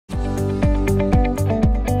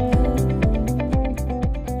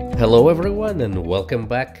Hello everyone and welcome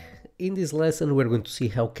back. In this lesson we're going to see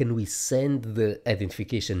how can we send the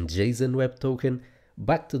identification JSON web token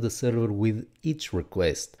back to the server with each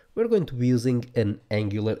request. We're going to be using an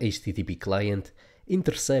Angular HTTP client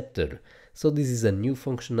interceptor. So this is a new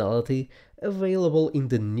functionality available in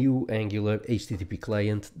the new Angular HTTP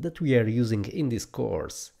client that we are using in this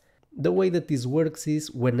course. The way that this works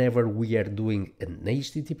is whenever we are doing an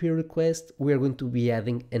HTTP request, we are going to be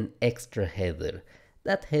adding an extra header.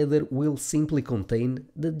 That header will simply contain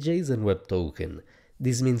the JSON web token.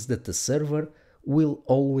 This means that the server will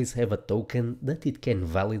always have a token that it can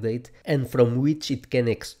validate and from which it can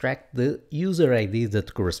extract the user ID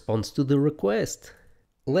that corresponds to the request.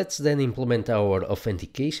 Let's then implement our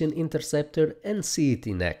Authentication Interceptor and see it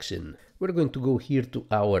in action. We're going to go here to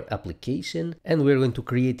our application and we're going to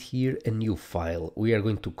create here a new file. We are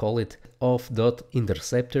going to call it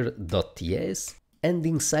auth.interceptor.ts. And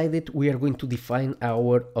inside it we are going to define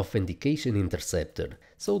our Authentication Interceptor.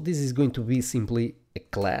 So this is going to be simply a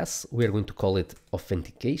class. We are going to call it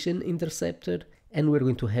Authentication Interceptor and we're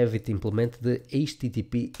going to have it implement the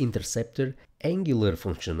HTTP Interceptor Angular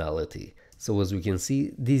functionality. So as we can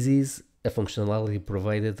see, this is a functionality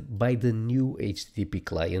provided by the new HTTP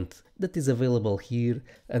client that is available here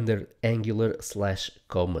under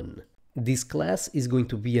Angular/common. This class is going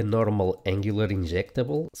to be a normal Angular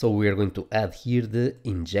injectable, so we are going to add here the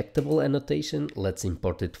injectable annotation. Let's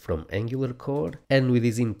import it from Angular core, and with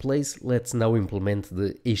this in place, let's now implement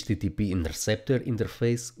the HTTP Interceptor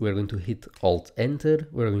interface. We're going to hit Alt Enter,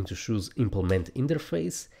 we're going to choose Implement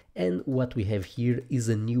Interface, and what we have here is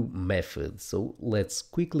a new method, so let's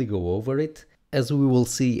quickly go over it. As we will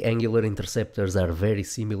see, Angular interceptors are very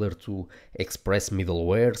similar to Express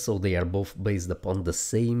middleware, so they are both based upon the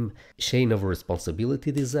same chain of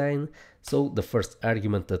responsibility design. So the first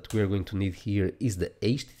argument that we're going to need here is the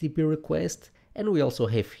HTTP request, and we also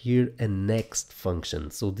have here a next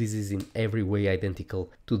function. So this is in every way identical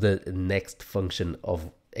to the next function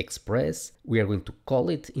of Express. We are going to call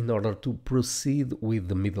it in order to proceed with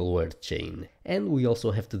the middleware chain. And we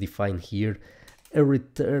also have to define here a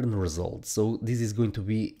return result. So this is going to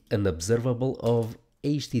be an observable of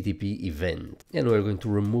HTTP event. And we're going to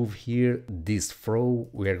remove here this throw.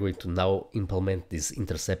 We are going to now implement this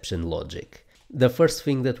interception logic. The first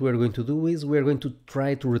thing that we're going to do is we're going to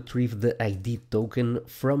try to retrieve the ID token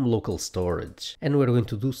from local storage. And we're going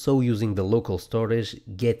to do so using the local storage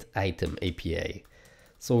getItem API.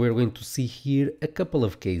 So we're going to see here a couple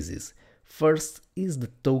of cases. First is the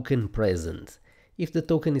token present. If the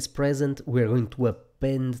token is present, we're going to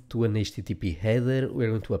append to an HTTP header, we're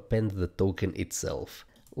going to append the token itself.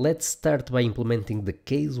 Let's start by implementing the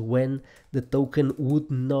case when the token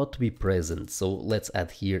would not be present. So let's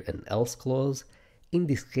add here an else clause. In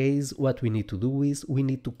this case, what we need to do is we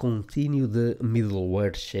need to continue the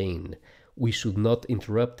middleware chain. We should not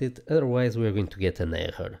interrupt it, otherwise we're going to get an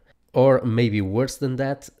error. Or maybe worse than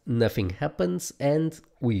that, nothing happens and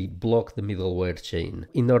we block the middleware chain.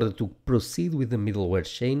 In order to proceed with the middleware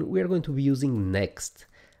chain, we are going to be using next.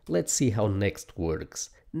 Let's see how next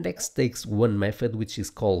works. Next takes one method which is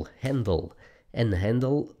called handle, and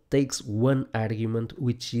handle takes one argument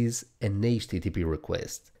which is an HTTP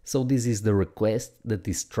request. So this is the request that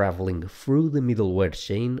is traveling through the middleware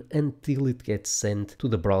chain until it gets sent to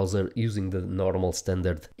the browser using the normal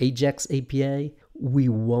standard AJAX API. We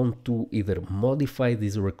want to either modify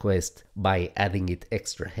this request by adding it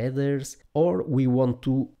extra headers, or we want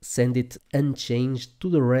to send it unchanged to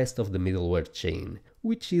the rest of the middleware chain,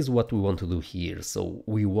 which is what we want to do here. So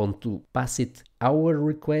we want to pass it our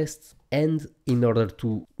request, and in order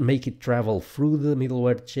to make it travel through the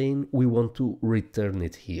middleware chain, we want to return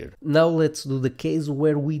it here. Now let's do the case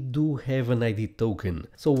where we do have an ID token.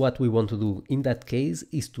 So what we want to do in that case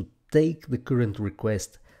is to take the current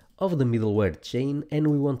request of the middleware chain and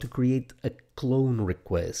we want to create a clone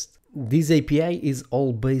request. This API is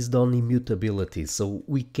all based on immutability, so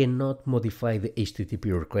we cannot modify the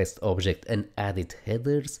HTTP request object and add it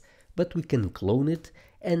headers, but we can clone it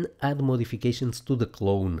and add modifications to the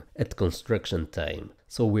clone at construction time.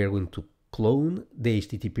 So we are going to clone the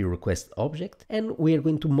HTTP request object and we are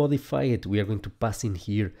going to modify it. We are going to pass in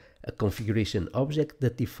here a configuration object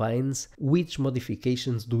that defines which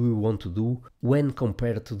modifications do we want to do when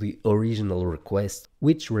compared to the original request,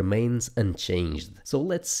 which remains unchanged. So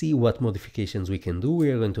let's see what modifications we can do.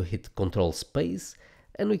 We are going to hit Ctrl space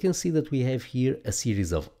and we can see that we have here a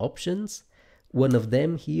series of options. One of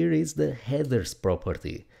them here is the headers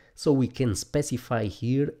property. So we can specify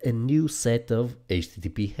here a new set of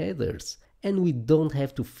HTTP headers and we don't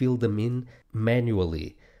have to fill them in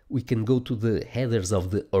manually. we can go to the headers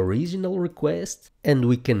of the original request and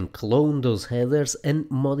we can clone those headers and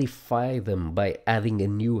modify them by adding a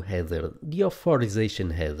new header, the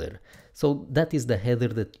authorization header. So that is the header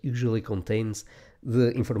that usually contains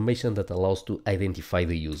the information that allows to identify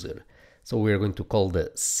the user. So we are going to call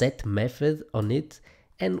the set method on it,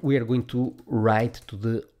 and we are going to write to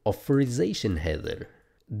the authorization header.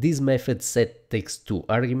 This method set takes two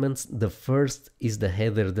arguments. The first is the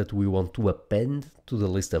header that we want to append to the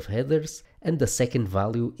list of headers, and the second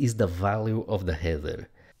value is the value of the header.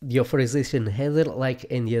 The authorization header, like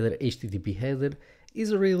any other HTTP header,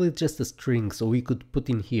 is really just a string, so we could put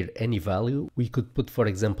in here any value. We could put, for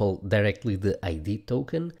example, directly the ID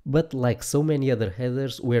token, but like so many other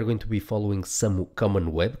headers, we are going to be following some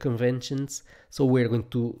common web conventions, so we are going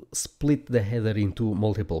to split the header into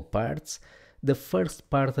multiple parts. The first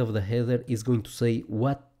part of the header is going to say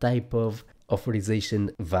what type of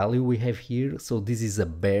authorization value we have here. So this is a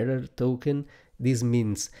bearer token. This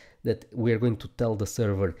means that we are going to tell the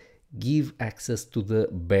server, give access to the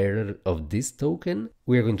bearer of this token.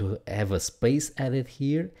 We are going to have a space added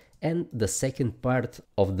here. And the second part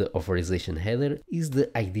of the authorization header is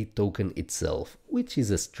the ID token itself, which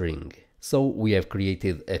is a string. So we have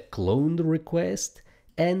created a cloned request,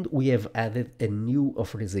 and we have added a new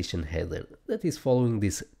authorization header that is following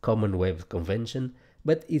this common web convention,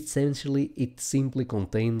 but essentially it simply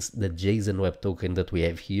contains the JSON web token that we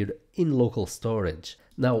have here in local storage.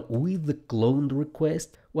 Now with the cloned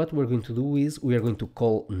request, what we're going to do is we are going to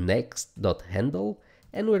call next.handle,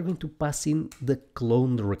 and we're going to pass in the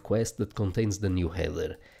cloned request that contains the new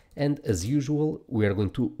header. And as usual, we are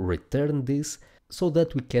going to return this so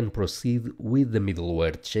that we can proceed with the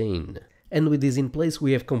middleware chain. And with this in place,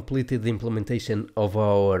 we have completed the implementation of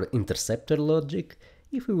our interceptor logic.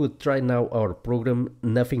 If we would try now our program,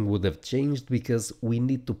 nothing would have changed because we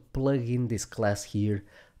need to plug in this class here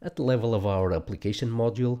at the level of our application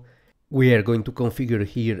module. We are going to configure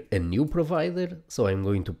here a new provider, so I'm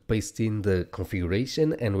going to paste in the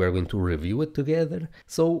configuration and we're going to review it together.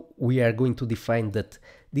 So we are going to define that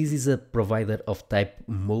this is a provider of type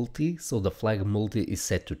multi, so the flag multi is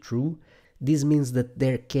set to true. This means that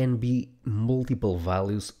there can be multiple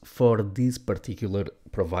values for this particular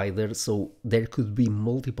provider, so there could be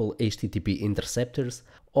multiple HTTP interceptors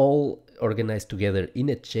all organized together in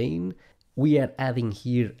a chain. We are adding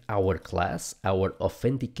here our class, our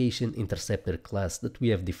Authentication Interceptor class that we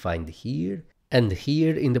have defined here. And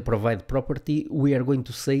here in the provide property, we are going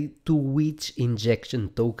to say to which injection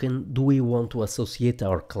token do we want to associate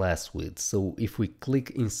our class with. So if we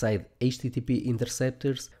click inside HTTP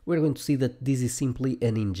interceptors, we're going to see that this is simply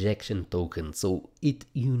an injection token. So it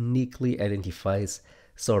uniquely identifies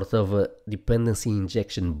sort of a dependency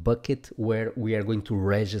injection bucket where we are going to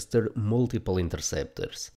register multiple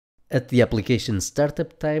interceptors. At the application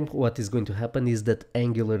startup time, what is going to happen is that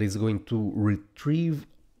Angular is going to retrieve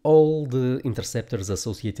all the interceptors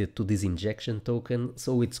associated to this injection token,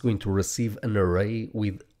 so it's going to receive an array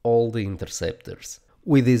with all the interceptors.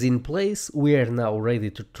 With this in place, we are now ready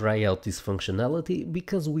to try out this functionality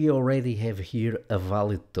because we already have here a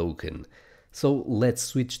valid token. So let's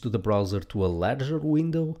switch to the browser to a larger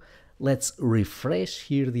window, let's refresh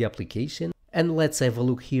here the application, and let's have a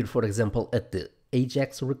look here, for example, at the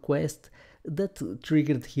AJAX request that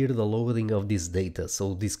triggered here the loading of this data,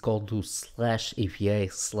 so this call to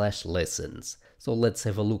 /API/lessons. So let's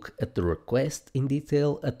have a look at the request in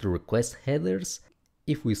detail, at the request headers.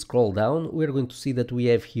 If we scroll down, we're going to see that we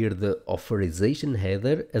have here the authorization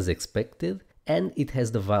header as expected, and it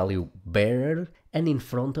has the value bearer, and in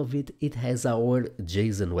front of it, it has our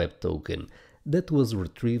JSON web token that was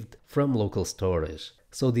retrieved from local storage.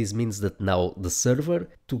 So this means that now the server,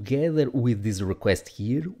 together with this request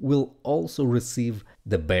here, will also receive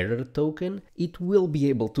the bearer token. It will be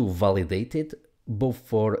able to validate it, both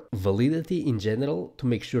for validity in general, to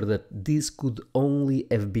make sure that this could only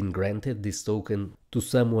have been granted, this token, to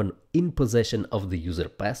someone in possession of the user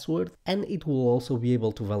password, and it will also be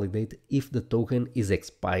able to validate if the token is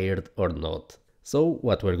expired or not. So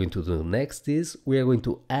what we're going to do next is we are going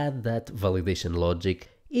to add that validation logic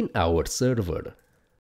in our server.